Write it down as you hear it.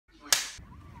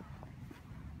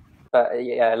But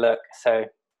yeah, look, so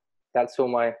that's all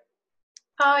my.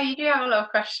 Oh, you do have a lot of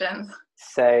questions.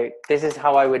 So this is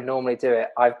how I would normally do it.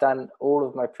 I've done all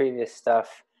of my previous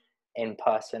stuff in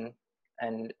person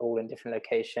and all in different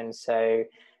locations. So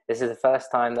this is the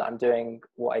first time that I'm doing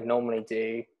what I normally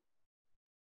do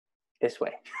this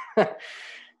way.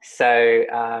 So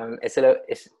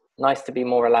it's nice to be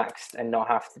more relaxed and not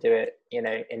have to do it, in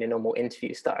a normal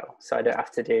interview style. So I don't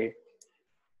have to do,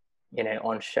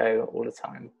 on show all the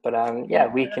time. But yeah, Yeah.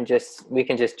 we can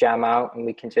just jam out and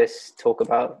we can just talk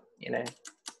about,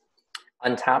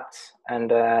 Untapped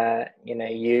and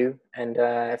you and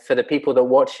for the people that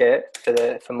watch it,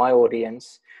 for my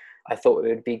audience, I thought it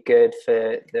would be good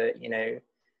for the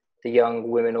young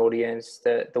women audience,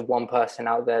 the one person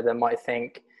out there that might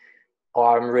think, oh,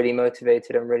 I'm really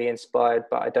motivated, I'm really inspired,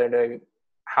 but I don't know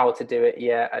how to do it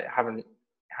yet. I haven't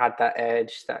had that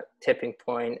edge, that tipping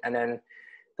point. And then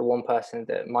the one person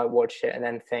that might watch it and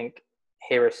then think,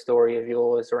 hear a story of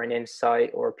yours or an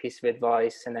insight or a piece of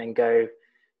advice, and then go,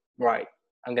 right,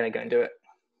 I'm going to go and do it.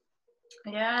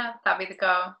 Yeah, that'd be the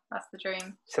goal. That's the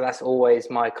dream. So that's always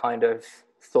my kind of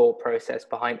thought process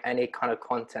behind any kind of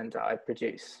content that I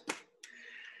produce.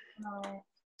 Oh.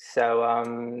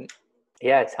 So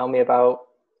yeah, tell me about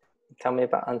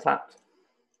Untapped.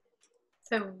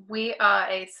 So we are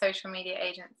a social media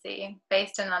agency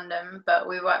based in London, but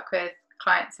we work with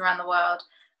clients around the world,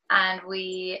 and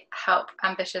we help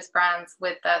ambitious brands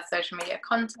with their social media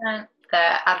content,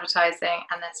 their advertising,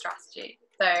 and their strategy.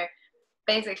 So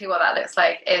basically what that looks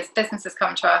like is businesses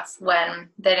come to us when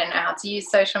they don't know how to use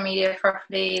social media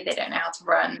properly, they don't know how to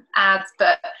run ads,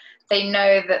 but they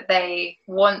know that they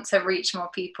want to reach more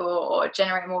people or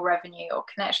generate more revenue or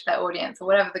connect with their audience or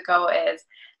whatever the goal is.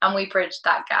 And we bridge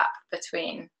that gap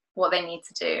between what they need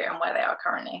to do and where they are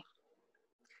currently.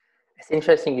 It's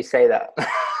interesting you say that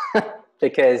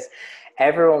because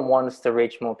everyone wants to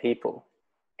reach more people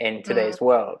in Mm. today's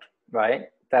world, right?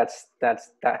 That's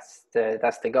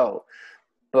the goal,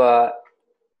 but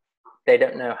they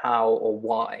don't know how or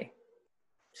why.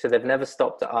 So they've never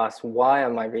stopped to ask, why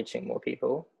am I reaching more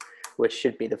people? Which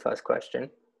should be the first question.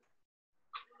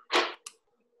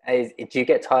 Do you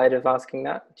get tired of asking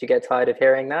that? Do you get tired of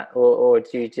hearing that? Or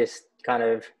do you just kind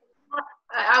of...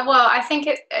 Well, I think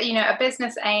a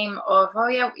business aim of, oh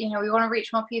yeah, we want to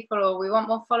reach more people, or we want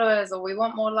more followers, or we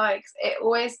want more likes. It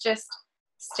always just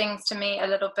stings to me a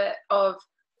little bit of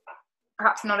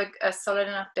perhaps not a solid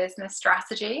enough business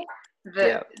strategy, that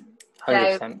Yeah,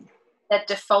 they're 100%. they're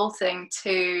defaulting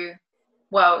to,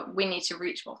 well, we need to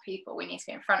reach more people, we need to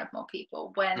be in front of more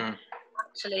people, when Mm.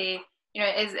 actually,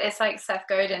 it's like Seth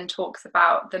Godin talks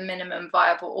about the minimum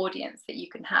viable audience that you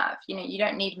can have. You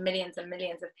don't need millions and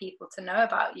millions of people to know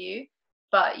about you,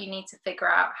 but you need to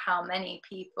figure out how many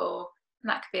people, and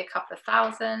that could be a couple of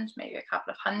thousand, maybe a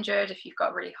couple of hundred if you've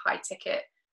got a really high ticket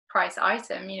price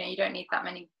item. You don't need that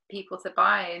many people to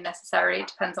buy necessarily. It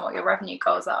depends on what your revenue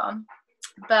goals are.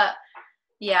 But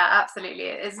yeah, absolutely.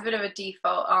 It's a bit of a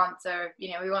default answer.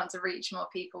 We want to reach more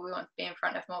people. We want to be in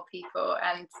front of more people.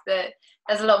 And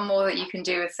there's a lot more that you can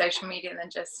do with social media than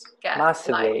just get likes.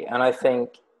 Massively. And I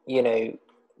think,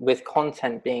 with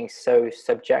content being so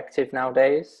subjective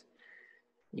nowadays,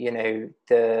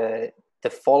 the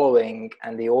following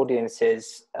and the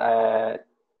audiences, I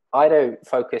don't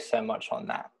focus so much on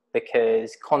that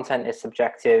because content is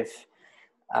subjective.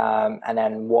 And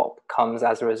then what comes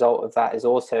as a result of that is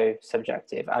also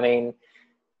subjective. I mean,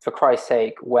 for Christ's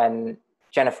sake, when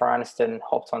Jennifer Aniston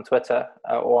hopped on Twitter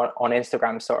or on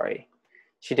Instagram, sorry,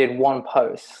 she did one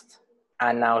post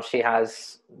and now she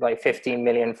has like 15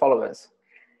 million followers.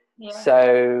 Yeah.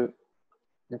 So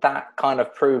that kind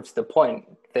of proves the point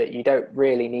that you don't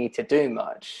really need to do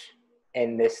much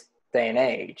in this day and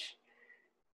age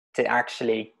to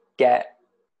actually get,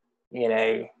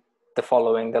 the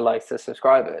following, the likes, the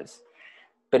subscribers.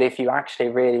 But if you actually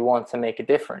really want to make a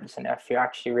difference, and if you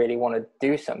actually really want to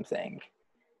do something,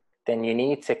 then you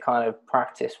need to kind of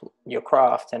practice your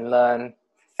craft and learn,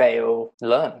 fail,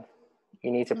 learn.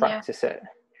 You need to practice it.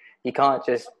 You can't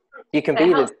just, you can It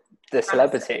be helps. the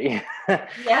celebrity.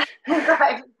 Yeah,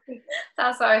 right.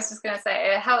 That's what I was just going to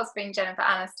say. It helps being Jennifer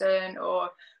Aniston or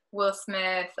Will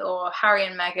Smith or Harry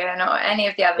and Meghan or any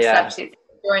of the other Yeah, celebrities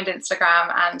who joined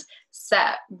Instagram and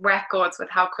set records with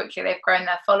how quickly they've grown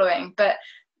their following. But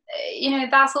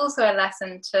that's also a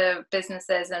lesson to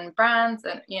businesses and brands,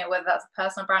 and whether that's a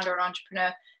personal brand or an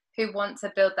entrepreneur who want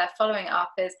to build their following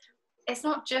up, is it's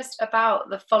not just about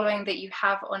the following that you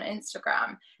have on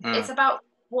Instagram. It's about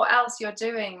what else you're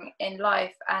doing in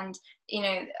life, and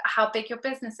how big your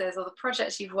business is, or the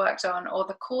projects you've worked on, or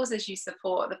the causes you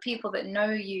support, the people that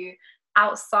know you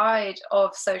outside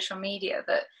of social media,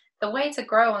 that the way to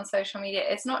grow on social media,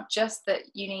 it's not just that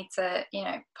you need to,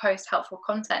 post helpful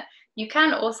content. You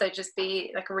can also just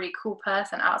be like a really cool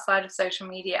person outside of social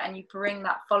media, and you bring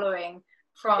that following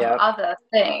from other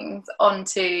things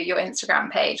onto your Instagram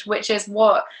page, which is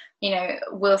what,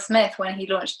 Will Smith, when he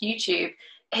launched YouTube,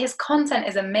 his content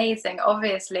is amazing,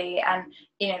 obviously, and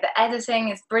the editing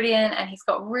is brilliant, and he's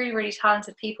got really, really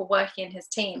talented people working in his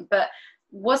team. But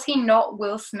was he not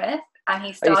Will Smith? And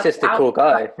he started he's just a cool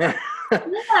guy. Yeah,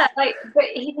 but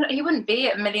he wouldn't be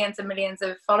at millions and millions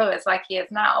of followers like he is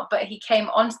now. But he came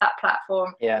onto that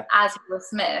platform as Will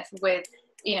Smith with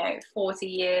 40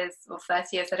 years or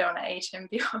 30 years. I don't want to age him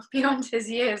beyond his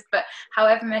years, but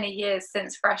however many years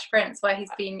since Fresh Prince, where he's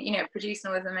been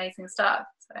producing all this amazing stuff.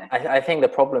 So I think the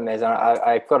problem is, and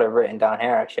I've got it written down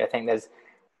here actually, I think there's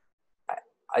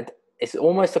it's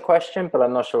almost a question, but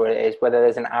I'm not sure what it is, whether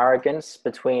there's an arrogance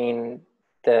between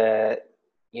the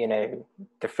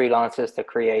freelancers, the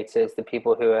creators, the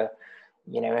people who are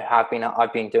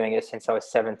I've been doing it since I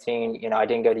was 17. I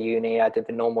didn't go to uni, I did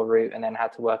the normal route and then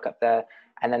had to work up there.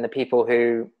 And then the people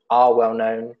who are well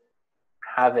known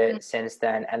have it since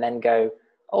then, and then go,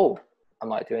 oh, I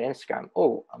might do an Instagram,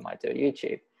 oh, I might do a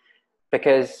YouTube,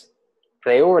 because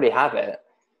they already have it,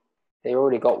 they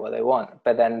already got what they want.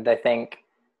 But then they think,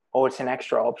 oh, it's an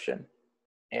extra option,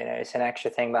 it's an extra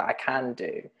thing that I can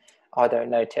do. I don't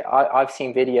know. I've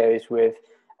seen videos with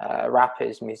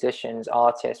rappers, musicians,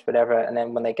 artists, whatever, and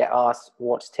then when they get asked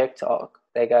what's TikTok,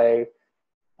 they go,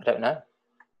 I don't know.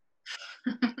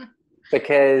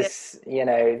 Because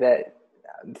that,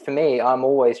 for me, I'm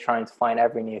always trying to find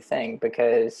every new thing,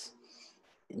 because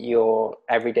your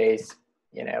every day's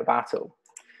a battle.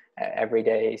 Every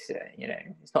day is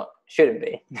it's not, shouldn't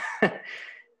be,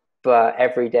 but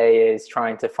every day is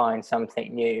trying to find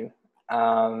something new.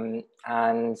 And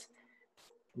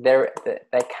there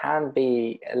can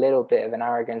be a little bit of an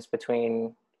arrogance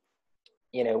between,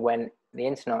 when the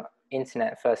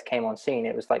internet first came on scene,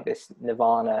 it was like this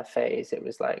nirvana phase. It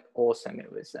was like awesome,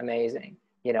 it was amazing.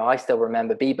 I still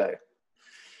remember Bebo.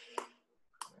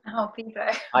 Oh,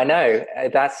 Bebo. I know,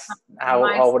 that's how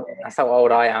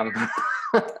old I am.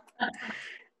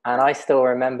 And I still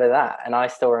remember that, and I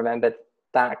still remember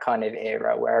that kind of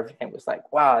era where everything was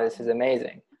like, wow, this is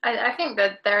amazing. I think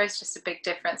that there is just a big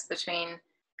difference between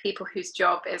people whose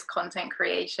job is content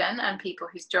creation and people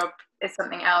whose job is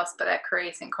something else, but they're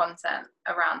creating content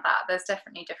around that. There's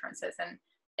definitely differences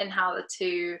in how the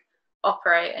two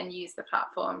operate and use the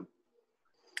platform.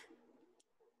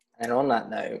 And on that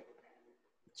note,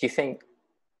 do you think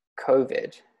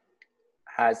COVID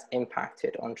has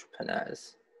impacted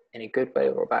entrepreneurs in a good way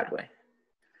or a bad way?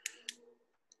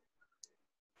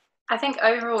 I think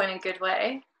overall in a good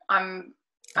way.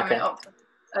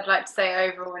 I'd like to say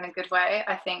overall in a good way.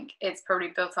 I think it's probably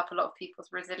built up a lot of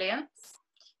people's resilience,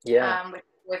 which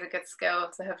is a good skill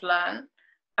to have learned.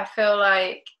 I feel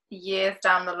like years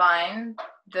down the line,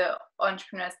 the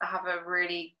entrepreneurs that have a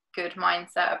really good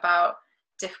mindset about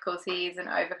difficulties and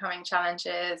overcoming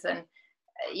challenges and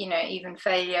even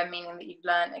failure, meaning that you've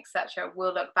learned, etc.,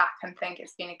 will look back and think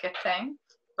it's been a good thing.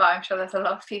 But I'm sure there's a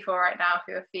lot of people right now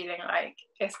who are feeling like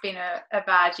it's been a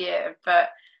bad year. But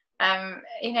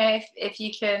if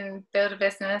you can build a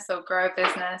business or grow a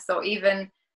business or even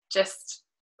just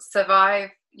survive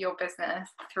your business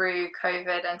through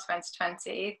COVID and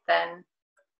 2020, then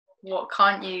what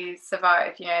can't you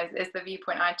survive? Is the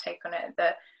viewpoint I take on it,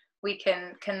 that we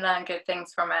can learn good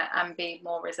things from it and be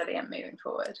more resilient moving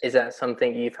forward. Is that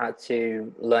something you've had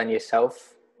to learn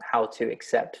yourself, how to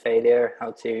accept failure,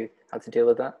 how to deal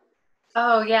with that?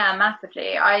 Oh yeah,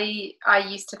 massively. I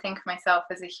used to think of myself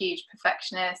as a huge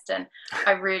perfectionist, and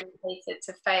I really hated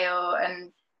to fail,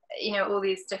 and all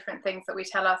these different things that we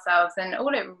tell ourselves, and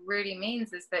all it really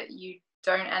means is that you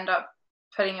don't end up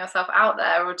putting yourself out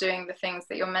there or doing the things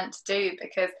that you're meant to do,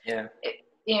 because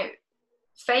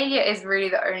failure is really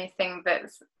the only thing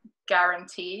that's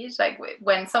guaranteed. Like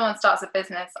when someone starts a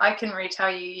business, I can really tell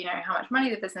you, how much money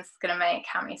the business is going to make,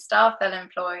 how many staff they'll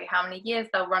employ, how many years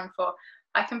they'll run for.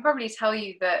 I can probably tell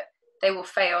you that they will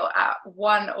fail at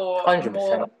one or 100%,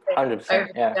 more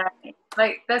 100%, yeah.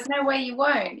 Like there's no way you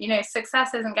won't.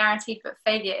 Success isn't guaranteed, but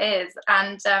failure is.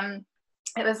 And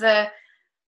it was a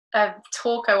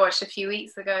talk I watched a few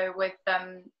weeks ago with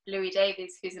Louis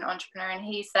Davies, who's an entrepreneur, and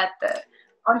he said that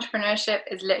entrepreneurship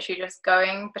is literally just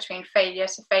going between failure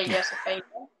to failure to failure,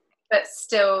 but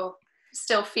still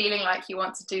feeling like you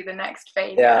want to do the next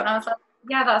failure. Yeah. And I was like,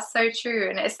 yeah, that's so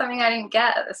true. And it's something I didn't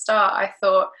get at the start. I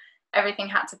thought everything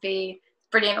had to be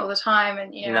brilliant all the time,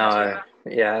 and no,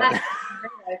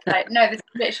 this is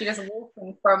literally just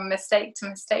walking from mistake to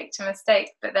mistake to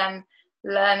mistake. But then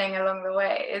learning along the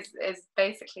way is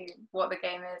basically what the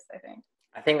game is, I think.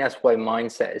 I think that's why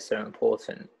mindset is so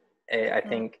important. I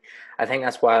think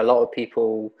that's why a lot of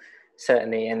people,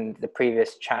 certainly in the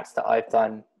previous chats that I've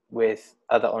done with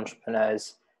other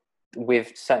entrepreneurs,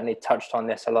 we've certainly touched on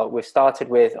this a lot. We've started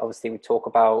with, obviously, we talk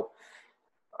about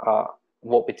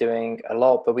what we're doing a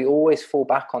lot, but we always fall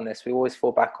back on this. We always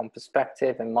fall back on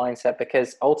perspective and mindset,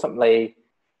 because ultimately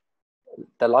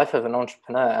the life of an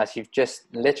entrepreneur, as you've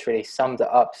just literally summed it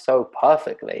up so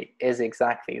perfectly, is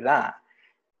exactly that.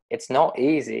 It's not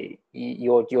easy.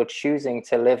 You're choosing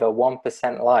to live a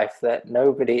 1% life that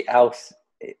nobody else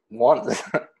wants.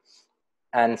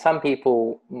 And some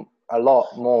people, a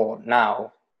lot more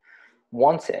now,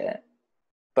 want it,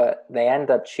 but they end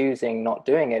up choosing not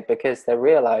doing it because they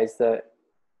realize that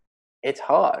it's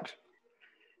hard.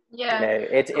 Yeah. You know,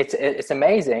 it's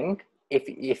amazing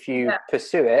if you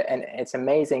pursue it, and it's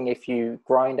amazing if you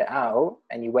grind it out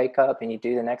and you wake up and you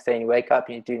do the next day and you wake up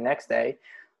and you do the next day,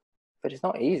 but it's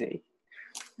not easy.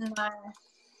 No.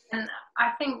 And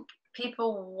I think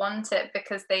people want it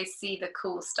because they see the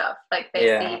cool stuff. Like they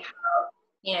see how,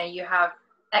 you know, you have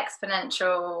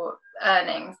exponential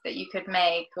earnings that you could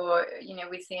make, or, you know,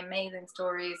 we see amazing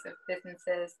stories of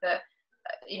businesses that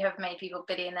you have made people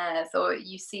billionaires, or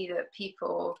you see that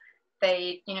people,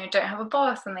 they, you know, don't have a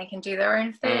boss and they can do their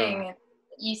own thing. And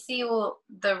you see all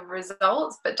the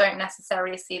results, but don't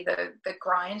necessarily see the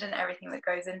grind and everything that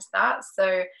goes into that.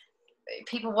 So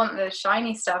people want the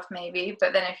shiny stuff maybe,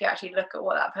 but then if you actually look at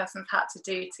what that person's had to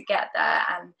do to get there,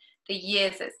 and the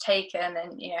years it's taken,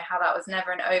 and, you know, how that was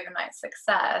never an overnight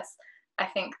success, I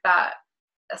think that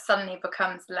suddenly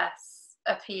becomes less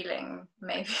appealing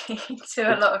maybe to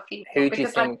a lot of people. Who do you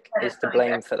think is to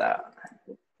blame for that?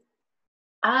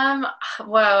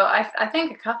 Well, I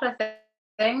think a couple of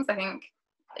things. I think,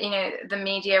 you know, the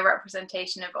media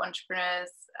representation of entrepreneurs.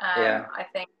 I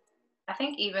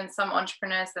think even some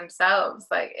entrepreneurs themselves,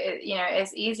 like, you know,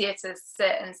 it's easier to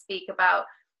sit and speak about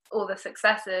all the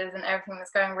successes and everything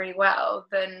that's going really well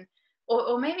than,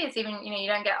 or maybe it's even, you know, you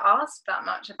don't get asked that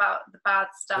much about the bad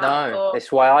stuff. No,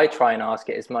 it's why I try and ask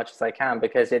it as much as I can,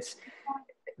 because it's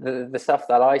the stuff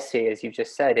that I see, as you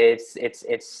just said, it's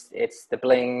the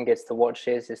bling, it's the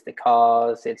watches, it's the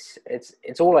cars,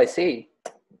 it's all I see,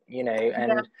 you know,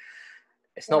 and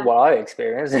it's not what I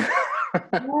experience.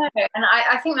 No, and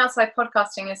I think that's why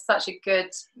podcasting is such a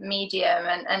good medium,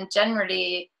 and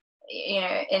generally, you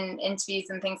know, in interviews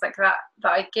and things like that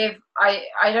I give,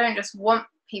 I don't just want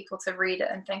people to read it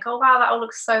and think, oh wow, that all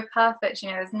looks so perfect, you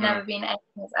know, there's never been anything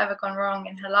that's ever gone wrong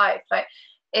in her life. Like,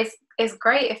 it's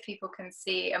great if people can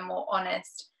see a more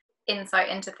honest insight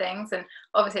into things, and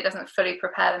obviously it doesn't fully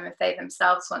prepare them if they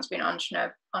themselves want to be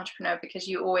an entrepreneur, because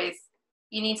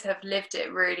you need to have lived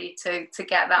it really to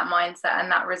get that mindset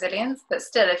and that resilience. But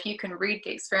still, if you can read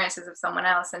the experiences of someone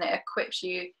else and it equips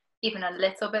you even a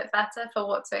little bit better for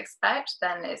what to expect,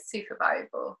 then it's super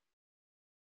valuable.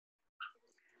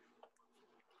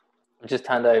 Just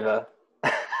hand over,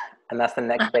 and that's the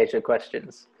next page of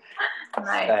questions.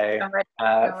 Nice.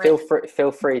 So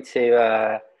feel free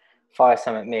to fire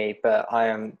some at me, but I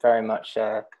am very much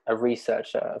a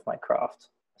researcher of my craft.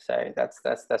 So that's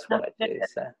what I do.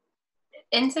 So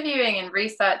interviewing and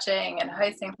researching and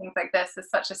hosting things like this is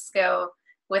such a skill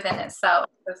within itself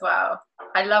as well.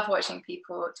 I love watching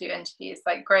people do interviews,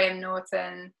 like Graham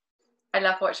Norton. I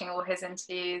love watching all his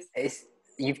interviews.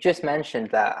 You've just mentioned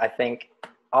that. I think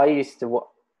I used to,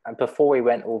 before we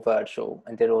went all virtual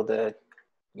and did all the,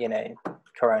 you know,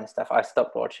 Corona stuff, I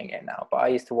stopped watching it now, but I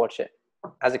used to watch it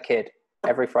as a kid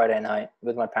every Friday night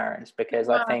with my parents, because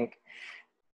I think,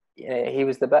 you know, he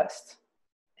was the best.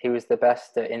 He was the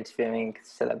best at interviewing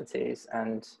celebrities,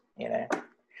 and, you know,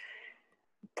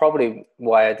 probably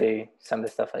why I do some of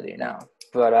the stuff I do now.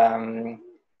 But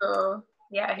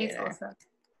yeah, he's awesome.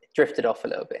 Drifted off a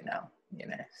little bit now, you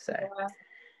know. So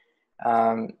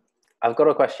I've got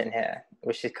a question here,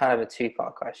 which is kind of a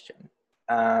two-part question,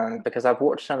 because I've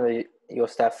watched some of your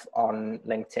stuff on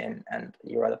LinkedIn and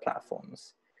your other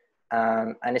platforms,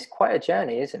 and it's quite a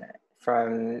journey, isn't it?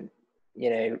 From, you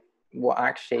know, what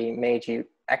actually made you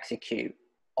execute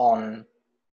on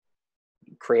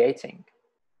creating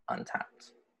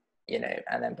Untapped, you know,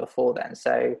 and then before then.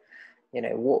 So, you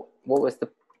know, what was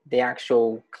the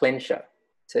actual clincher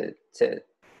to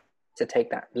take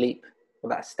that leap or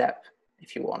that step,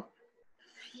 if you want?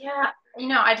 Yeah, you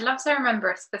know, I'd love to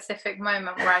remember a specific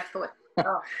moment where I thought,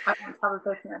 oh, I want to have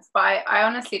a business, but I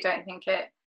honestly don't think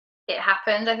it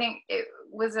happened. I think it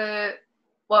was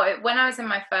when I was in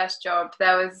my first job,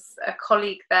 there was a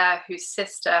colleague there whose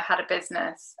sister had a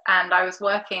business, and I was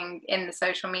working in the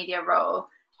social media role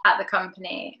at the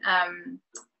company.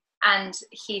 And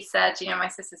he said, my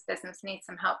sister's business needs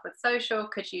some help with social.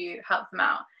 Could you help them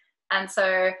out? And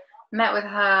so met with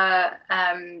her,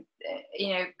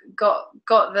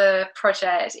 got the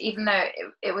project, even though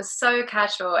it was so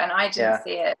casual and I didn't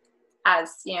see it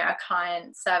as, a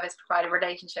client service provider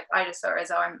relationship. I just saw it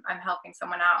as, I'm helping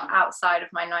someone out outside of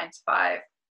my 9 to 5.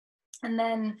 And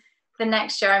then the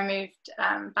next year I moved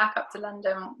back up to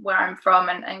London, where I'm from,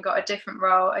 and got a different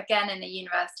role, again in a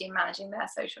university, managing their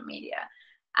social media.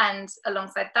 And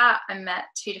alongside that, I met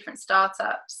 2 different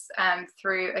startups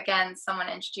through, again, someone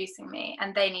introducing me,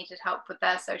 and they needed help with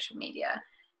their social media.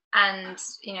 And,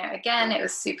 again, it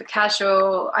was super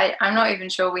casual. I'm not even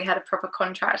sure we had a proper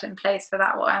contract in place for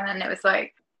that one. And it was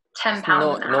like £10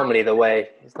 an hour. Normally the way.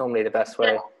 It's normally the best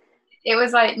way. It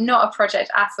was like not a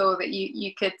project at all that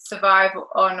you could survive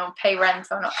on or pay rent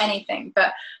on or anything.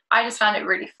 But I just found it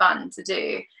really fun to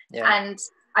do. Yeah. And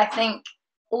I think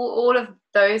all of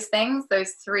those things,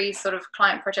 those 3 sort of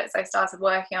client projects I started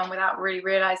working on without really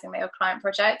realizing they were client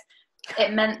projects,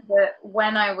 it meant that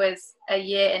when I was a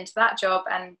year into that job,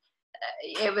 and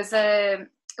it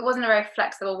wasn't a very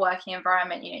flexible working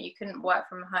environment, you couldn't work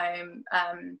from home,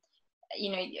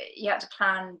 you had to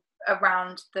plan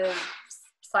around the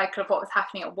cycle of what was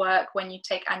happening at work, when you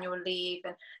take annual leave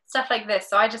and stuff like this.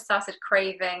 So I just started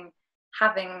craving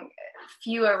having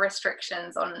fewer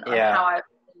restrictions on how I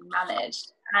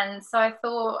managed. And so I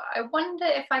thought, I wonder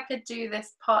if I could do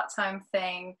this part-time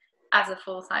thing as a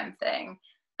full-time thing.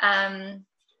 And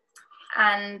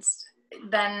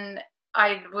then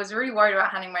I was really worried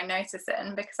about handing my notice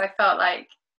in, because I felt like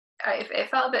it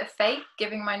felt a bit fake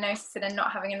giving my notice in and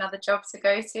not having another job to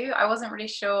go to. I wasn't really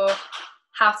sure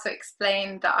how to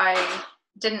explain that I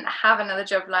didn't have another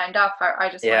job lined up. I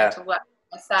just wanted to work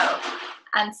for myself.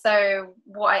 And so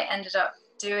what I ended up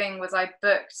doing was I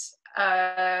booked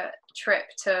a trip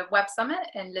to Web Summit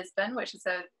in Lisbon, which is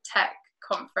a tech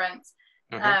conference.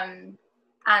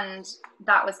 And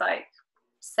that was like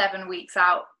 7 weeks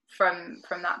out from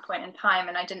that point in time,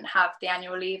 and I didn't have the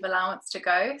annual leave allowance to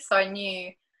go, so I knew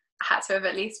I had to have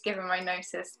at least given my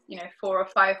notice 4 or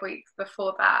 5 weeks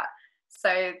before that.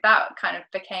 So that kind of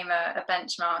became a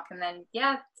benchmark. And then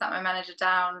sat my manager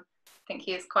down. I think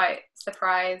he was quite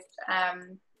surprised,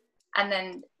 and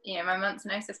then my month's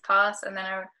notice passed, and then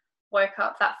I woke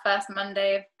up that first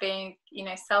Monday of being,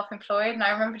 self-employed. And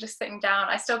I remember just sitting down.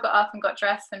 I still got up and got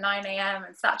dressed for 9 a.m.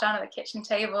 and sat down at the kitchen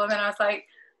table. And then I was like,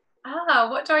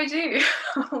 what do I do?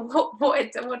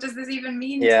 what does this even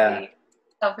mean to be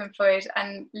self-employed?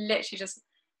 And literally just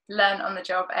learn on the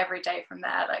job every day from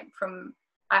there.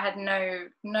 I had no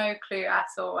clue at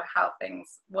all how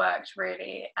things worked,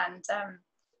 really. And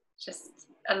just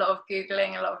a lot of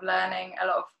Googling, a lot of learning, a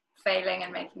lot of failing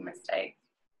and making mistakes.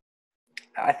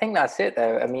 I think that's it,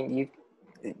 though. I mean,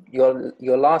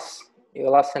 your last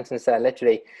sentence there,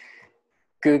 literally,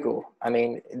 Google. I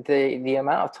mean, the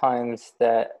amount of times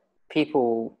that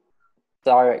people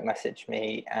direct message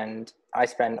me, and I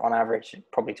spend on average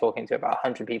probably talking to about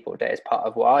 100 people a day as part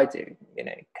of what I do,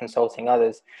 consulting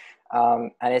others,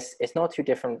 and it's not too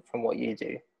different from what you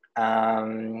do,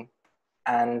 and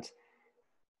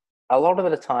a lot of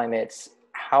the time it's,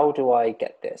 how do I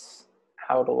get this?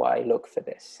 How do I look for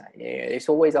this? It's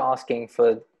always asking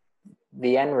for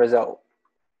the end result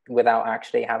without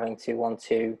actually having to want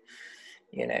to,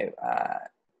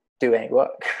 do any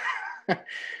work.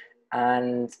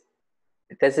 And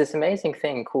there's this amazing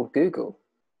thing called Google.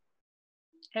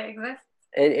 It exists.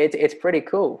 It's pretty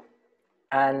cool.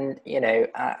 And,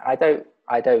 I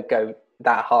don't go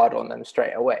that hard on them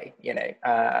straight away.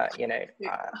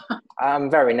 I'm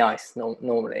very nice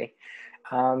normally.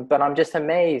 But I'm just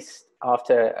amazed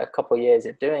after a couple of years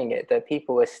of doing it that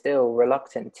people are still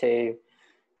reluctant to,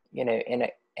 in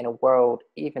a world,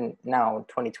 even now in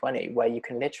 2020, where you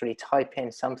can literally type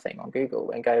in something on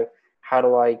Google and go, how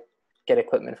do I get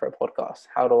equipment for a podcast?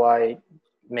 How do I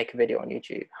make a video on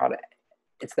YouTube?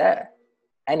 It's there.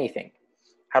 Anything.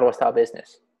 How do I start a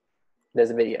business?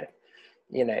 There's a video.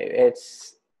 You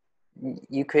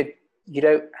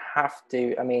don't have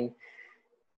to, I mean,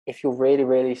 if you're really,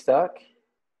 really stuck,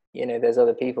 there's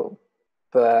other people.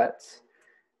 But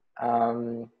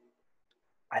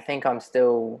I think I'm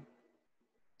still,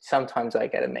 sometimes I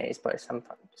get amazed by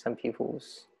some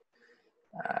people's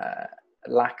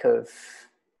lack of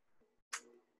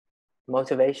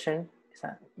motivation. Is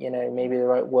that, maybe the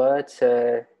right word,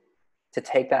 to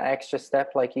take that extra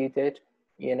step like you did,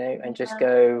 and just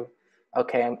go,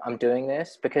 okay, I'm doing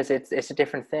this, because it's a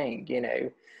different thing,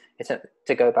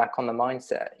 to go back on the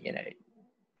mindset,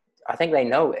 I think they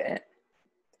know it.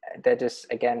 They're just,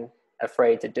 again,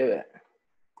 afraid to do it.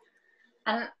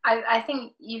 And I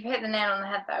think you've hit the nail on the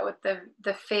head there with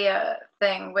the fear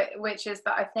thing, which is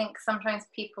that I think sometimes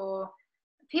people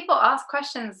ask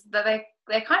questions that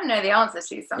they kind of know the answer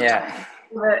to sometimes. Yeah.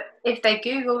 But if they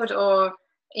Googled or,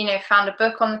 found a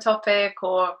book on the topic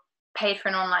or paid for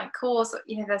an online course,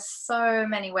 there's so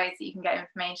many ways that you can get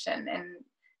information in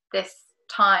this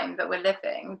time that we're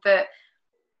living, but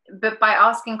by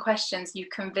asking questions, you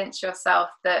convince yourself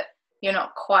that you're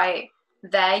not quite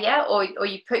there yet, or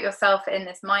you put yourself in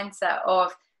this mindset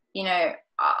of,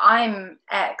 I'm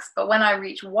X, but when I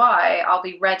reach Y, I'll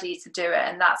be ready to do it,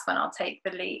 and that's when I'll take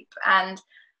the leap. And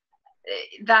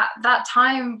that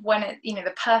time when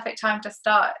the perfect time to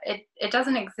start, it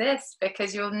doesn't exist,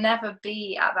 because you'll never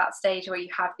be at that stage where you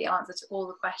have the answer to all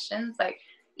the questions. Like,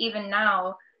 even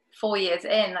now, 4 years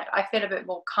in, like, I feel a bit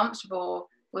more comfortable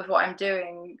with what I'm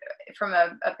doing from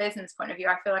a business point of view.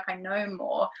 I feel like I know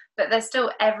more, but there's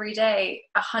still every day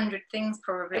 100 things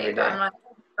probably that I'm like,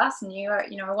 oh, that's new.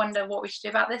 I wonder what we should do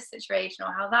about this situation,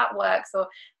 or how that works. Or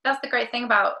that's the great thing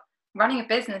about running a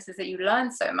business, is that you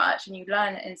learn so much, and you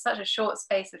learn in such a short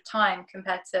space of time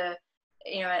compared to,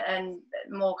 a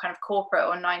more kind of corporate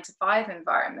or 9-to-5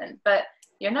 environment. But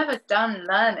you're never done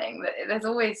learning. There's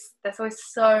always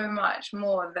so much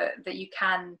more that you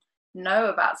can know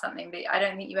about something, that I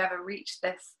don't think you ever reach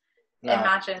this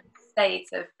imagined state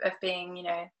of being,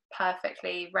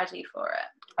 perfectly ready for it.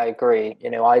 I agree.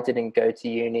 I didn't go to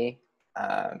uni.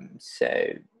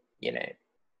 So,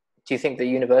 do you think that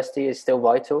university is still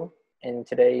vital in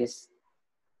today's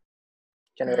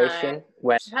generation?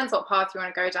 No. It depends what path you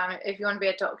want to go down. If you want to be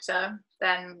a doctor,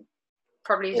 then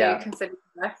probably do consider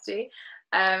university.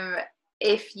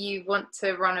 If you want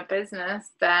to run a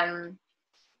business, then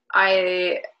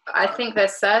I think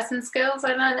there's certain skills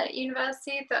I learned at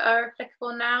university that are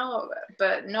applicable now,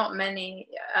 but not many.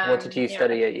 What did you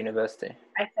study at university?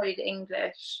 I studied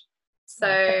English.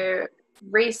 So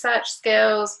research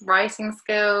skills, writing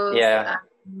skills,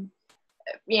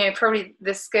 probably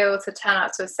the skill to turn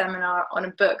up to a seminar on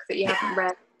a book that you haven't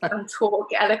read and talk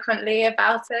eloquently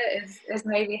about it is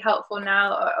maybe helpful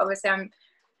now. Obviously, I'm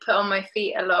put on my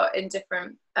feet a lot in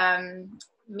different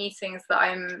meetings that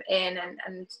I'm in,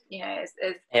 and it's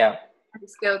a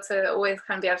skill to always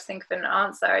kind of be able to think of an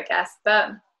answer, I guess.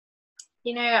 But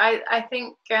I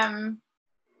think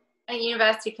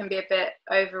university can be a bit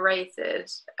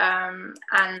overrated,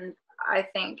 and I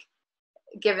think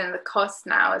given the cost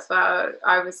now as well,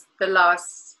 I was the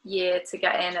last year to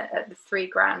get in at the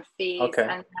 $3,000 fees,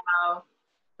 and now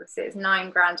obviously it's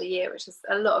 $9,000 a year, which is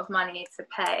a lot of money to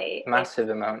pay. Massive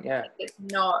amount, yeah. It's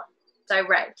not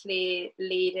directly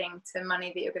leading to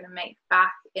money that you're going to make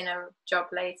back in a job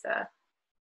later.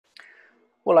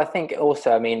 Well, I think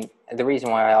also, the reason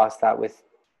why I asked that with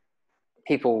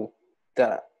people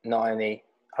that not only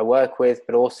I work with,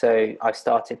 but also I've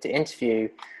started to interview,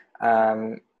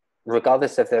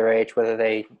 regardless of their age, whether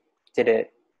they did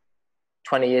it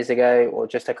 20 years ago or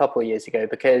just a couple of years ago,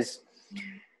 because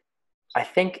I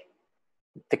think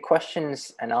the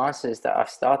questions and answers that I've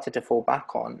started to fall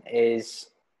back on is,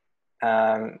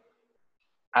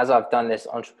 as I've done this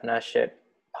entrepreneurship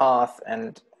path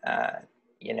and,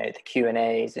 the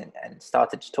Q&As and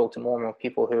started to talk to more and more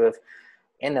people who have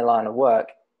in the line of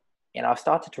work, I've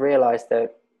started to realize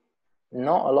that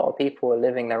not a lot of people are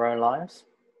living their own lives.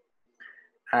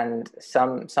 And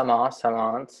some are, some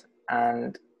aren't.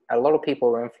 And a lot of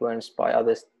people are influenced by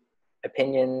others'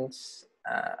 opinions,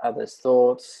 others'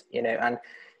 thoughts, and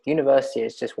university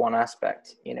is just one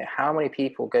aspect. How many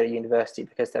people go to university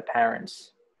because their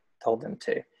parents told them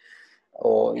to,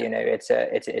 or, it's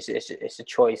a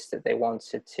choice that they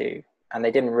wanted to, and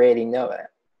they didn't really know it.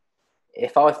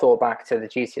 If I thought back to the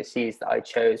GCSEs that I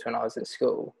chose when I was at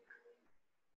school,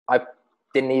 I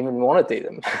didn't even want to do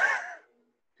them.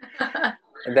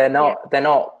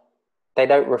 They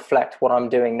don't reflect what I'm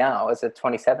doing now as a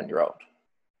 27-year-old.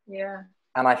 Yeah.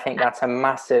 And I think that's a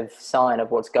massive sign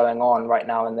of what's going on right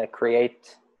now in the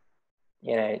creative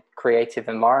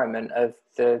environment of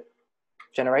the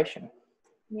generation.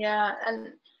 Yeah.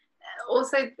 And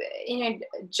also,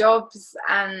 jobs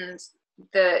and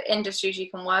the industries you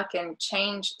can work in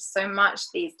change so much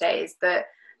these days, that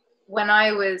when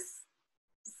I was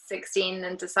 16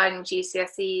 and deciding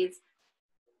GCSEs,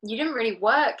 you didn't really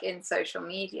work in social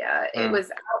media. It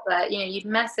was out there, you'd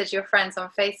message your friends on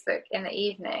Facebook in the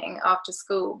evening after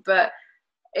school, but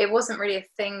it wasn't really a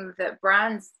thing that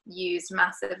brands used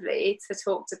massively to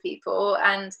talk to people.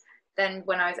 And then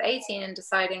when I was 18 and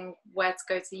deciding where to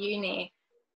go to uni,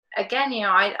 again,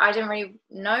 I didn't really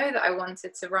know that I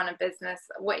wanted to run a business.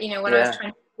 When I was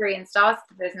 23 and started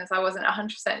the business, I wasn't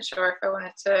 100% sure if I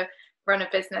wanted to run a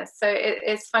business. So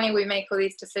it's funny, we make all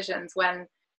these decisions when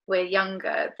we're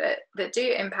younger that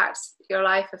do impact your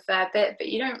life a fair bit, but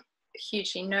you don't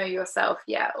hugely know yourself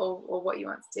yet, or what you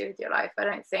want to do with your life. I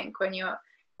don't think when you're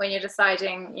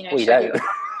deciding, you know, We don't.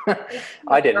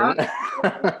 I didn't.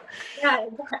 Yeah,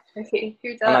 exactly.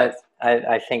 Who does? And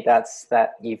I think that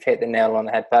you've hit the nail on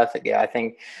the head perfectly. I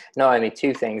think not only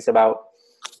two things about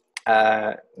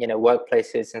you know,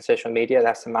 workplaces and social media,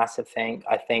 that's a massive thing.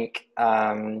 I think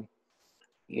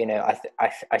you know,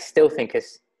 I still think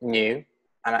it's new,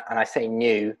 and I say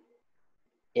new,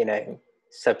 you know,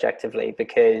 subjectively,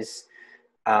 because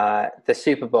the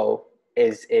Super Bowl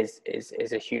is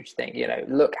a huge thing. You know,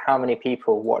 look how many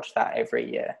people watch that every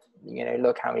year. You know,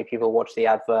 look how many people watch the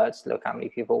adverts. Look how many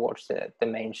people watch the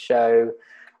main show.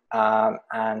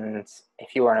 And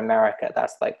if you are in America,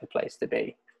 that's like the place to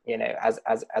be. You know, as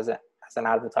an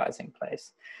advertising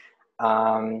place,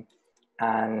 and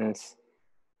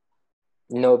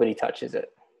nobody touches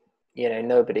it. You know,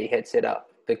 nobody hits it up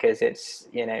because it's,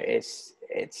 you know, it's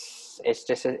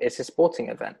just it's a sporting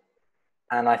event.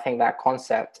 And I think that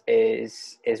concept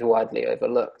is widely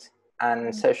overlooked.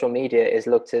 And social media is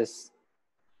looked as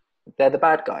they're the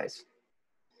bad guys,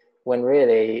 when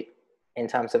really, in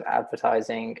terms of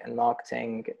advertising and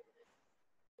marketing,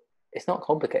 it's not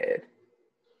complicated.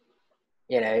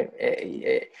 You know,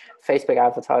 Facebook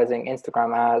advertising,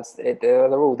 Instagram ads,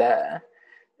 they're all there.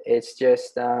 It's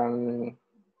just you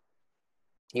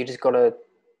just gotta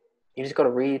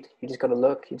read, you just gotta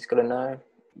look, you just gotta know.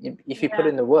 If you put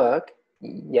in the work,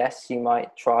 yes, you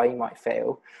might try, you might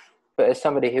fail, but as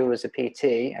somebody who was a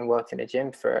PT and worked in a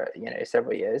gym for, you know,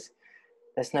 several years,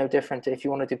 that's no different to if you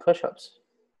want to do push-ups.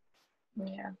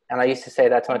 Yeah. And I used to say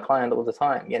that to my client all the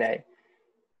time. You know,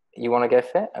 you want to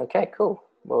get fit? Okay, cool.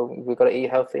 Well, we've got to eat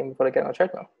healthy and we've got to get on a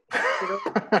treadmill.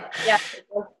 Yeah,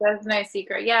 there's no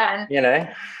secret. Yeah, and you know,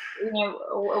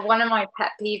 one of my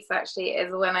pet peeves actually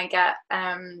is when I get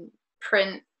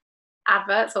print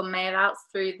adverts or mail outs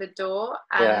through the door,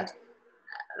 and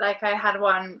like I had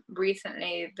one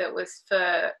recently that was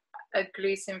for a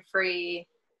gluten-free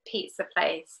pizza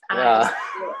place, and I just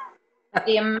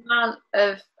the amount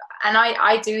of, and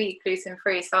I do eat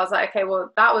gluten-free, so I was like, okay,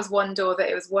 well, that was one door that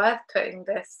it was worth putting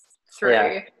this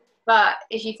through. But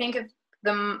if you think of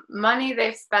the money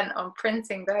they've spent on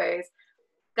printing those,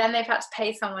 then they've had to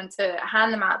pay someone to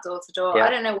hand them out door to door. I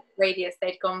don't know what radius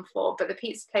they'd gone for, but the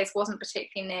pizza place wasn't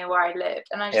particularly near where I lived,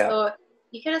 and I just thought,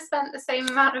 you could have spent the same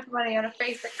amount of money on a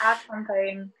Facebook ad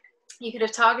campaign. You could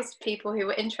have targeted people who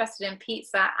were interested in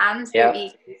pizza and who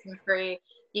eat gluten-free.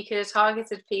 You could have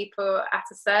targeted people at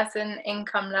a certain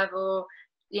income level,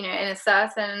 you know, in a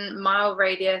certain mile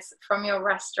radius from your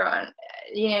restaurant.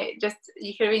 You know, just,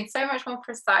 you could have been so much more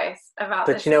precise about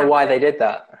this. But you know why they did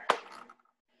that?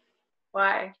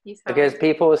 Why? Because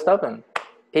people were stubborn.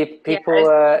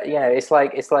 People, you know, it's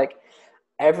like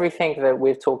everything that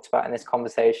we've talked about in this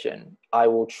conversation, I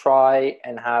will try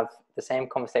and have the same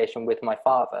conversation with my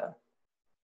father,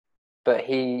 but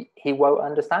he won't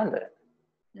understand it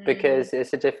because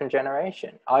it's a different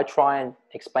generation. I try and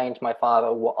explain to my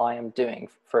father what I am doing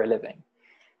for a living,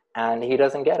 and he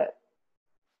doesn't get it.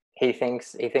 He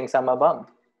thinks I'm a bum.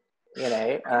 You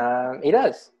know, he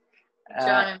does.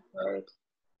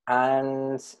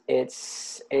 And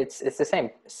it's the same.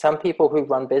 Some people who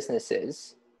run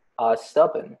businesses are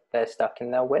stubborn. They're stuck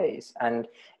in their ways. And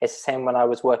it's the same when I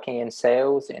was working in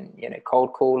sales, in, you know,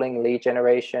 cold calling, lead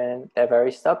generation. They're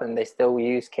very stubborn. They still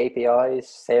use KPIs,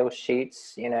 sales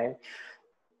sheets, you know,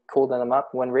 calling them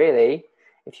up, when really,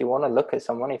 if you want to look at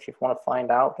someone, if you want to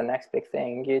find out the next big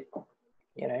thing, you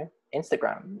know,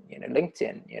 Instagram, you know,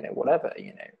 LinkedIn, you know, whatever,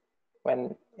 you know,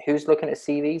 when who's looking at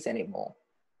CVs anymore?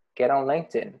 Get on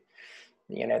LinkedIn.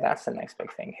 You know, that's the next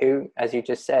big thing. Who, as you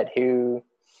just said, who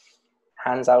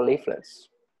hands out leaflets?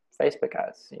 Facebook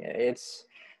ads. You know,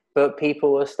 but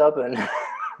people are stubborn.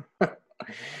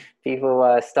 People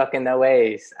are stuck in their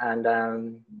ways,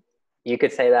 and you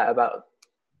could say that about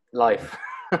life.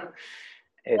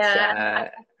 It's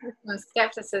some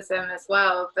skepticism as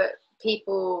well, that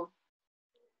people,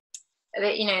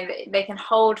 you know, they can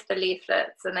hold the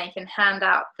leaflets and they can hand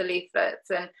out the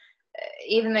leaflets, and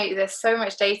even though there's so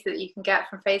much data that you can get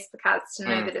from Facebook ads to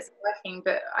know that it's working,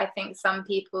 but I think some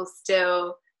people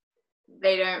still,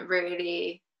 they don't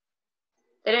feel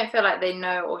like they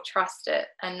know or trust it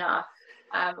enough.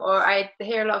 Or I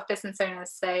hear a lot of business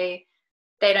owners say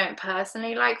they don't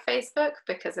personally like Facebook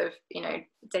because of, you know,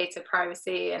 data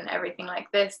privacy and everything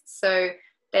like this. So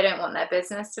they don't want their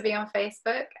business to be on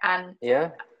Facebook. And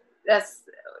that's,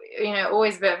 you know,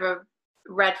 always a bit of a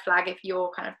red flag if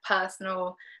your kind of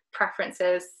personal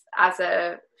preferences as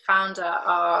a founder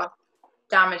are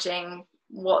damaging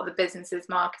what the business's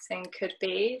marketing could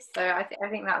be. So I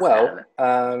think that's well.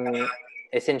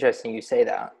 It's interesting you say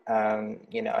that.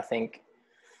 You know, I think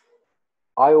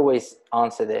I always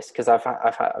answer this because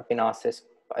I've been asked this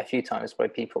a few times by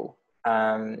people,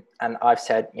 and I've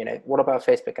said, you know, what about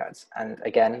Facebook ads? And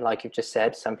again, like you've just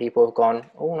said, some people have gone,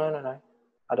 oh no,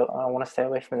 I want to stay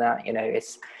away from that. You know,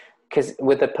 it's because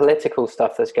with the political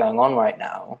stuff that's going on right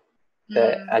now,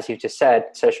 that as you've just said,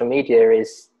 social media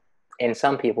is in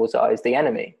some people's eyes the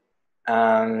enemy.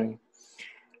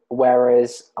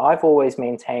 Whereas I've always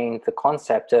maintained the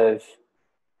concept of,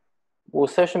 well,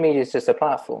 social media is just a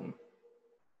platform.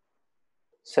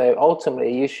 So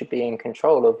ultimately, you should be in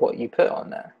control of what you put on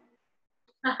there.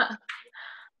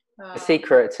 The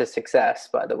secret to success,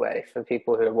 by the way, for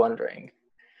people who are wondering,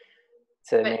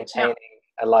 to maintaining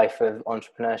a life of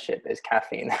entrepreneurship is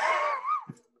caffeine.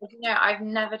 No, I've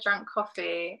never drunk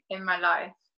coffee in my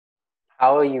life.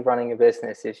 How are you running a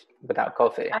business without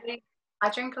coffee? I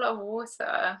drink a lot of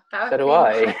water. So do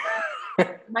I.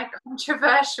 My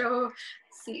controversial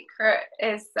secret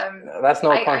is that's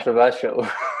not controversial.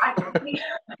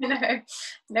 You know,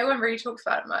 no one really talks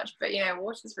about it much, but you know,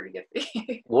 water's really good for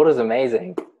you. Water's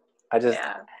amazing.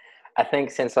 I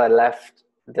think since I left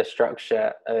the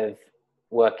structure of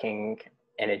working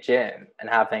in a gym and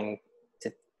having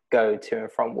to go to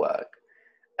and from work,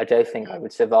 I don't think I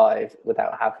would survive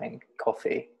without having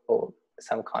coffee or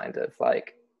some kind of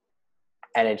like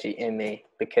energy in me,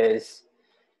 because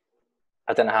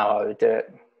I don't know how I would do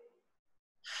it.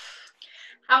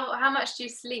 How much do you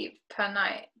sleep per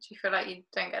night? Do you feel like you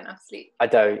don't get enough sleep? I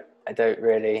don't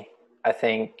really. I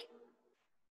think,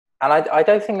 and I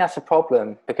don't think that's a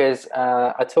problem, because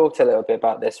I talked a little bit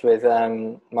about this with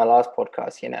my last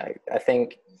podcast. You know, I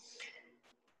think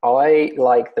I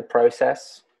like the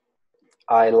process.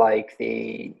 I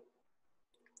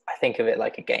think of it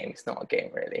like a game. It's not a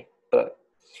game really, but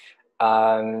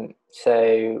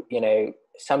so, you know,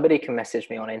 somebody can message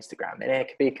me on Instagram, and it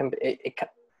could be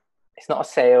it's not a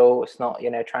sale, it's not, you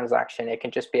know, transaction, it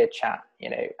can just be a chat, you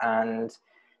know, and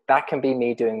that can be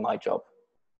me doing my job.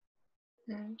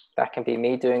 That can be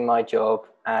me doing my job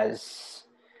as,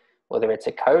 whether it's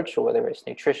a coach or whether it's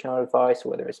nutritional advice or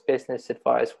whether it's business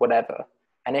advice, whatever.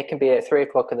 And it can be at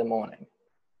 3:00 in the morning,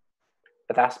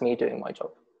 but that's me doing my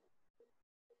job,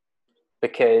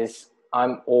 because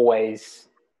I'm always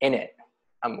in it.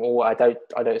 I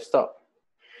don't stop.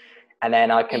 And then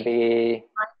I can be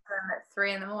at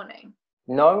 3 in the morning.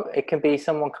 No, it can be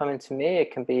someone coming to me.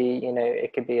 It can be, you know,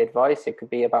 it could be advice. It could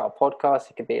be about a podcast.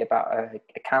 It could be about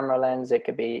a camera lens. It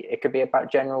could be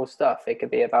about general stuff. It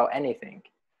could be about anything.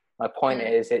 My point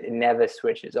is, it never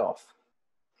switches off.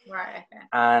 Right. Okay.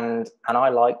 And I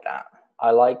like that.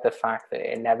 I like the fact that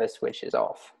it never switches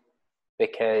off,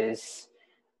 because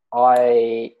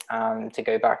to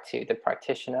go back to the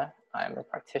practitioner, I am a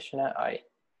practitioner.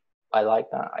 I like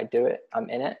that. I do it. I'm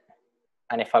in it.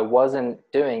 And if I wasn't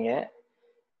doing it,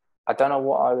 I don't know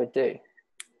what I would do.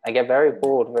 I get very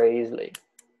bored very easily.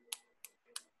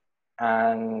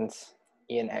 And,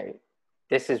 you know,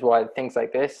 this is why things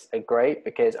like this are great,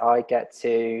 because I get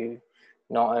to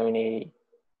not only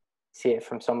see it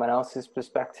from someone else's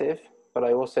perspective, but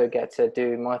I also get to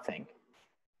do my thing.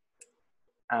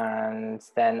 And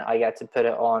then I get to put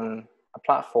it on a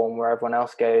platform where everyone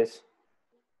else goes,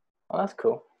 oh, that's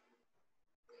cool.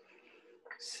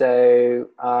 So,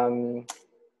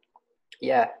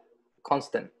 yeah,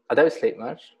 constant. I don't sleep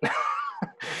much,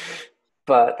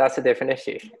 but that's a different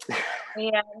issue.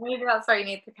 Yeah, maybe that's why you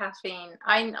need the caffeine.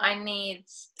 I need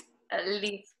at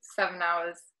least 7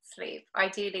 hours sleep,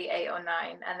 ideally 8 or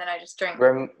 9, and then I just drink.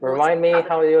 Remind me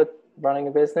how you're running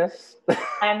a business.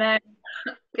 I know.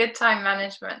 Good time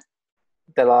management.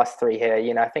 The last 3 here,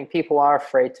 you know, I think people are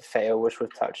afraid to fail, which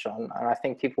we've touched on, and I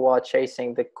think people are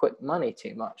chasing the quick money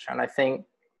too much. And I think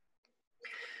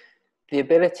the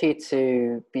ability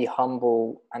to be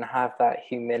humble and have that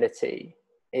humility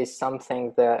is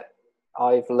something that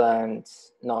I've learned,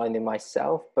 not only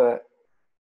myself, but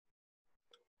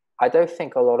I don't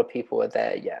think a lot of people are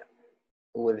there yet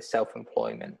with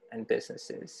self-employment and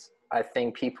businesses. I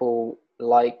think people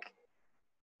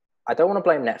I don't want to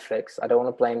blame Netflix. I don't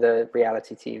want to blame the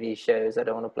reality TV shows. I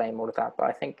don't want to blame all of that, but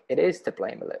I think it is to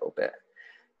blame a little bit,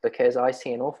 because I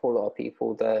see an awful lot of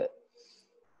people that,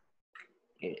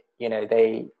 you know,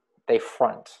 they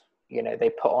front, you know, they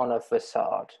put on a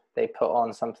facade, they put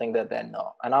on something that they're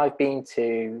not. And I've been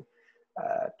to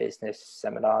business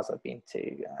seminars, I've been to,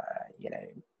 you know,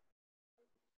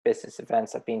 business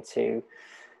events, I've been to,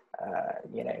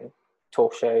 you know,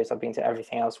 talk shows, I've been to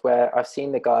everything else, where I've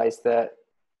seen the guys that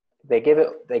they give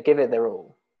it their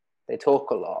all. They talk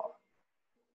a lot,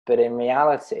 but in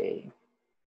reality,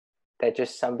 they're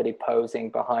just somebody posing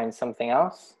behind something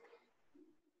else.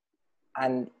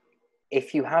 And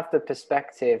if you have the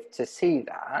perspective to see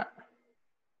that,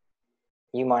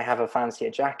 you might have a fancier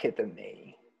jacket than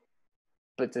me,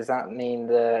 but does that mean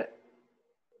that,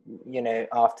 you know,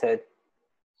 after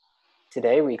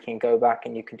today we can go back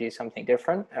and you can do something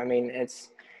different? I mean, it's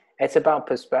about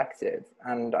perspective,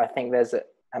 and I think there's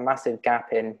a massive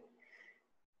gap in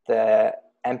the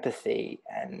empathy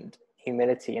and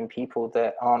humility in people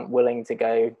that aren't willing to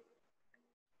go,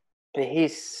 but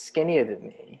he's skinnier than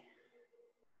me,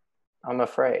 I'm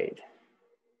afraid.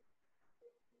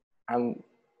 And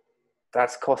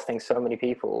that's costing so many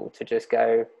people to just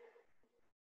go,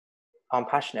 I'm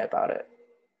passionate about it.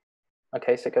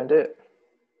 Okay, so go and do it.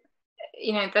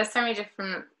 You know, there's so many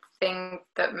different things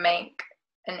that make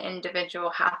an individual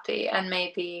happy, and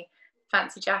maybe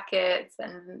fancy jackets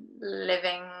and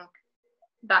living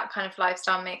that kind of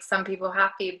lifestyle makes some people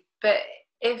happy. But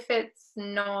if it's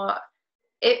not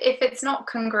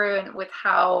congruent with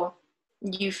how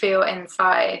you feel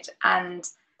inside and,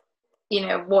 you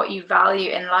know, what you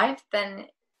value in life, then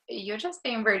you're just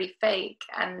being really fake.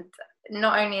 And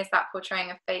not only is that portraying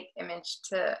a fake image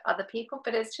to other people,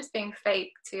 but it's just being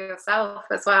fake to yourself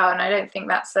as well. And I don't think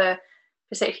that's a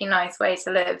particularly nice way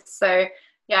to live. So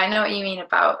yeah, I know what you mean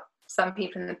about some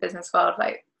people in the business world,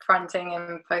 like fronting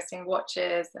and posting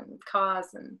watches and cars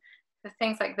and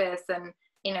things like this. And,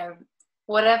 you know,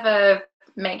 whatever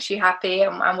makes you happy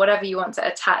and whatever you want to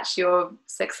attach your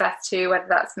success to, whether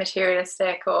that's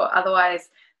materialistic or otherwise,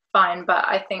 fine. But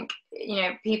I think, you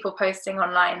know, people posting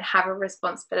online have a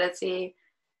responsibility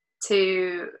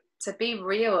to be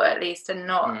real, at least, and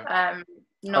not 100%.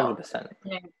 You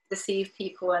know, deceive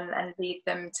people and lead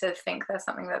them to think they're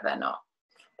something that they're not.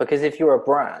 Because if you're a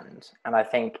brand, and I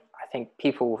think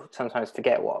people sometimes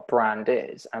forget what a brand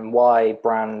is and why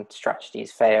brand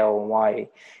strategies fail, and why,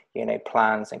 you know,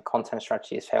 plans and content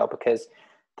strategies fail, because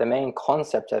the main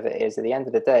concept of it is, at the end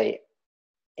of the day,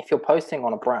 if you're posting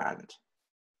on a brand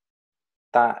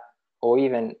that, or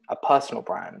even a personal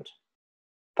brand,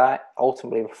 that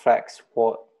ultimately reflects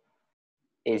what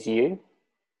is you.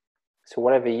 So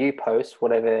whatever you post,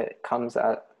 whatever comes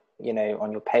out, you know,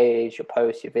 on your page, your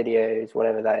posts, your videos,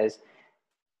 whatever that is,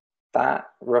 that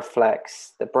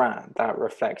reflects the brand, that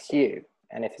reflects you.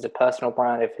 And if it's a personal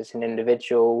brand, if it's an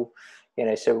individual, you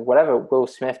know, so whatever Will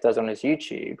Smith does on his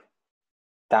YouTube,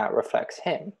 that reflects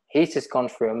him. He's just gone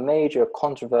through a major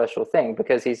controversial thing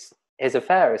because his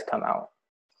affair has come out.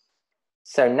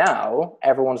 So now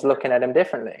everyone's looking at him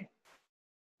differently.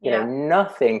 You know,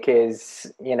 nothing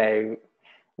is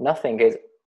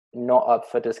not up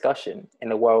for discussion in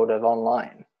the world of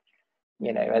online.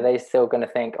 You know, are they still going to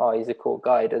think, oh, he's a cool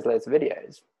guy, does loads of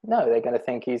videos? No, they're going to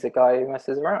think he's a guy who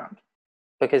messes around,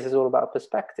 because it's all about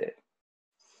perspective.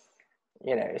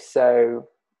 You know, so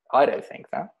I don't think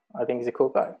that. I think he's a cool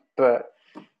guy, but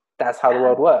that's how the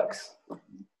world works.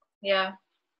 Yeah.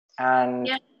 And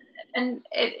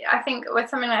I think with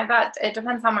something like that, it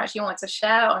depends how much you want to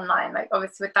share online. Like,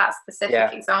 obviously with that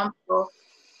specific example,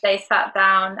 they sat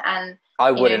down and I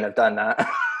wouldn't have done that.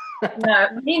 No,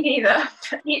 me neither.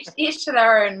 Each to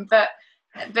their own. But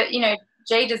you know,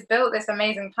 Jade has built this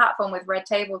amazing platform with Red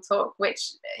Table Talk,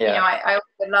 which you know I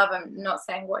also love. I'm not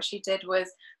saying what she did was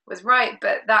right,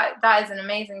 but that is an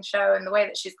amazing show, and the way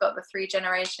that she's got the 3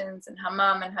 generations and her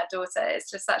mum and her daughter, it's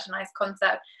just such a nice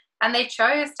concept. And they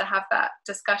chose to have that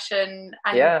discussion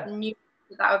and knew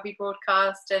that would be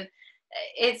broadcast, and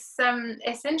it's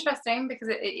interesting because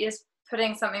it is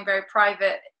putting something very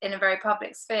private in a very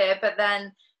public sphere, but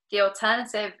then the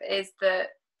alternative is that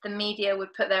the media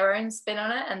would put their own spin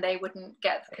on it and they wouldn't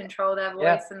get to control their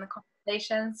voice in the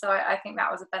conversation. So I think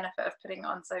that was a benefit of putting it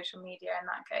on social media in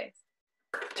that case.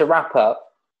 To wrap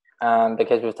up,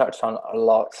 because we've touched on a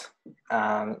lot,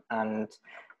 and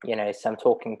you know, some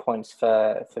talking points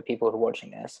for people who are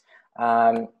watching this,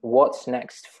 what's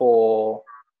next for,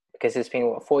 because it's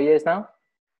been 4 years now?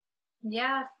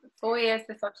 Yeah, 4 years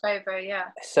this October,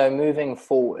 So moving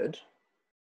forward,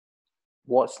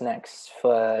 what's next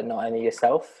for not only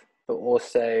yourself, but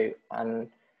also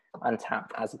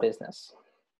Untapped as a business?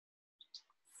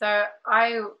 So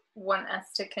I want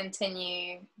us to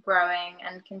continue growing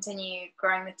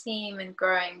the team and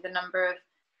growing the number of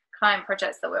client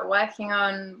projects that we're working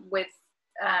on with,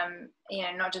 you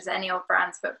know, not just any old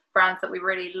brands, but brands that we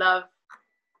really love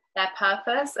their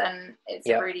purpose, and it's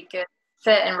a really good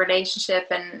fit and relationship,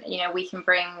 and you know, we can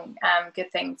bring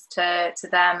good things to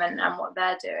them and what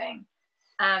they're doing.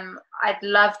 I'd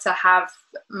love to have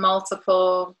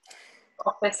multiple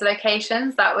office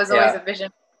locations. That was always a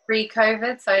vision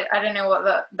pre-COVID, so I don't know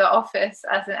what the office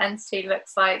as an entity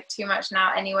looks like too much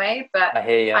now anyway, but I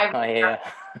hear you. I hear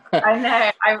you. I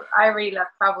know I really love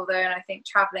travel though, and I think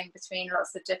traveling between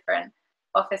lots of different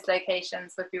office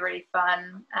locations would be really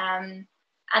fun.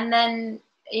 And then,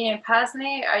 you know,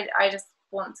 personally, I just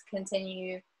want to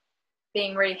continue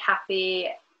being really happy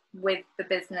with the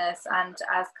business and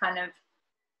as kind of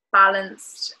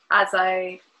balanced as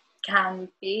I can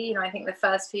be. You know, I think the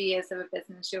first few years of a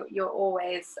business, you're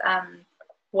always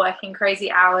working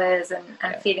crazy hours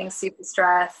and feeling super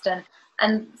stressed,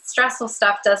 and stressful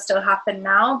stuff does still happen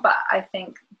now, but I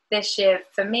think this year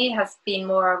for me has been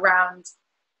more around,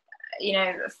 you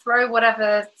know, throw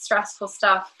whatever stressful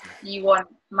stuff you want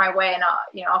my way, and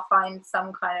I'll find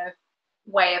some kind of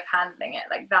way of handling it.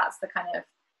 Like, that's the kind of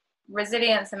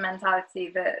resilience and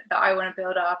mentality that I want to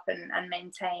build up and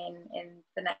maintain in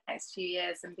the next few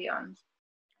years and beyond.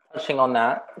 Touching on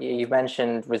that, you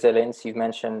mentioned resilience, you've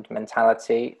mentioned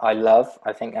mentality. I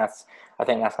think that's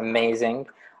amazing.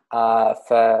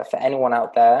 For anyone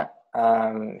out there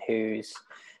who's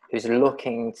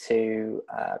looking to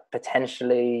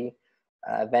potentially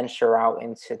venture out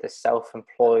into the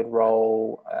self-employed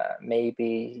role,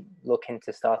 maybe look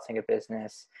into starting a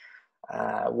business,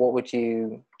 what would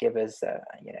you give as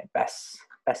best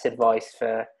advice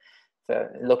for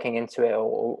looking into it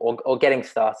or getting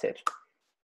started?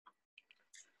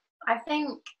 I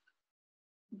think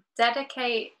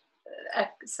dedicate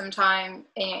some time,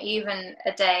 even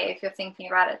a day, if you're thinking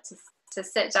about it, to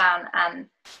sit down and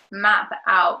map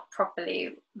out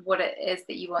properly what it is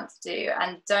that you want to do,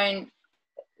 and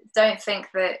don't think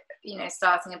that, you know,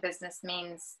 starting a business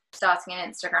means starting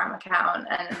an Instagram account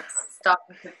and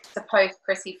starting to post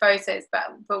pretty photos,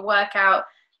 but work out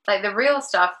like the real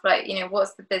stuff, like, you know,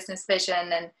 what's the business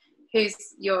vision and who's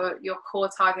your core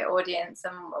target audience,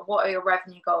 and what are your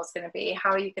revenue goals going to be?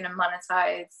 How are you going to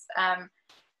monetize?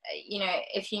 You know,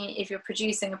 if you're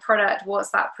producing a product,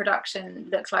 what's that production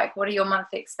look like? What are your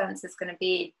monthly expenses going to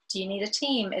be? Do you need a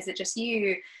team? Is it just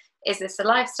you? Is this a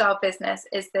lifestyle business?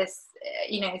 Is this,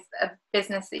 you know, a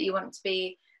business that you want to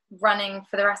be running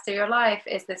for the rest of your life?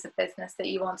 Is this a business that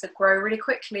you want to grow really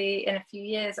quickly in a few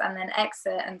years and then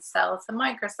exit and sell to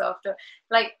Microsoft? Or,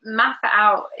 like, map it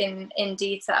out in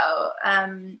detail,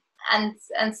 and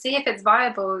see if it's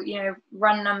viable. You know,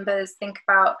 run numbers, think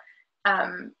about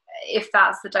if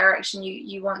that's the direction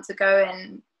you want to go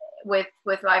in with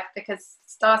life, because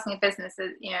starting a business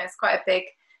is, you know, it's quite a big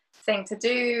thing to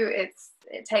do.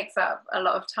 It takes up a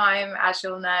lot of time, as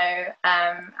you'll know,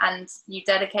 and you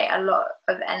dedicate a lot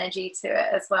of energy to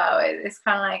it as well. It's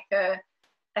kind of like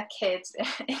a kid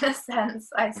in a sense,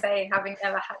 I say, having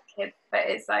never had kids, but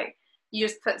it's like you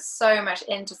just put so much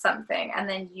into something and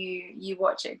then you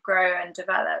watch it grow and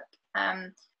develop.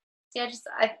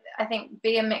 I think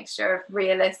be a mixture of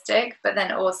realistic, but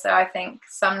then also I think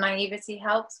some naivety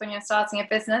helps when you're starting a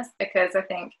business, because I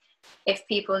think if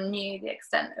people knew the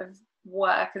extent of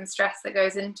work and stress that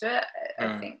goes into it,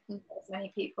 I think not as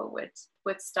many people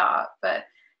would start. But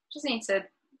just need to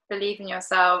believe in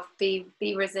yourself, be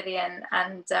resilient,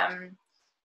 and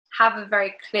have a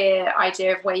very clear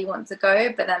idea of where you want to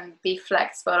go, but then be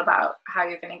flexible about how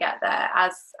you're going to get there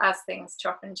as things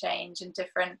chop and change and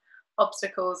different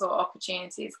obstacles or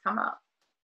opportunities come up.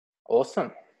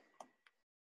 Awesome.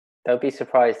 Don't be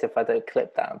surprised if I don't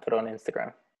clip that and put it on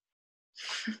Instagram.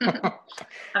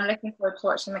 I'm looking forward to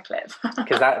watching the clip.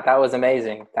 Because that was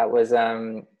amazing. That was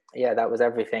that was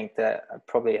everything that I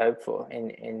probably hoped for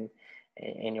in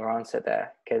your answer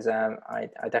there. Because I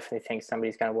definitely think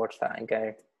somebody's going to watch that and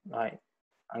go, right,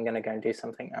 I'm going to go and do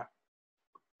something now.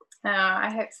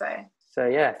 I hope so. So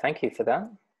yeah, thank you for that.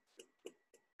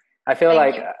 I feel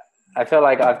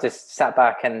like I've just sat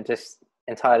back and just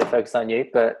entirely focused on you,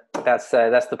 but that's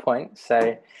the point.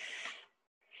 So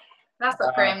that's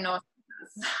what Graham Norton does.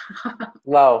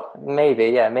 Well,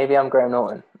 maybe I'm Graham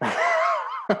Norton.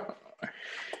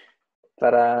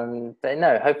 but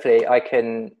no, hopefully I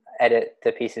can edit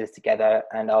the pieces together,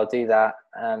 and I'll do that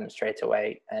straight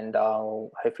away, and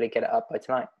I'll hopefully get it up by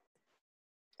tonight.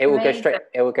 It will go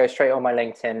straight on my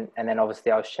LinkedIn, and then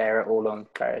obviously I'll share it all on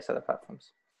various other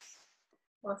platforms.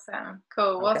 Awesome.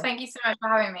 Cool. Well, thank you so much for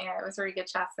having me. It was really good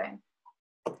chatting.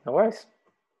 No worries.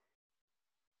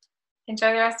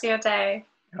 Enjoy the rest of your day.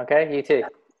 Okay, you too.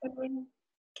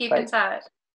 Keep in touch.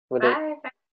 Bye.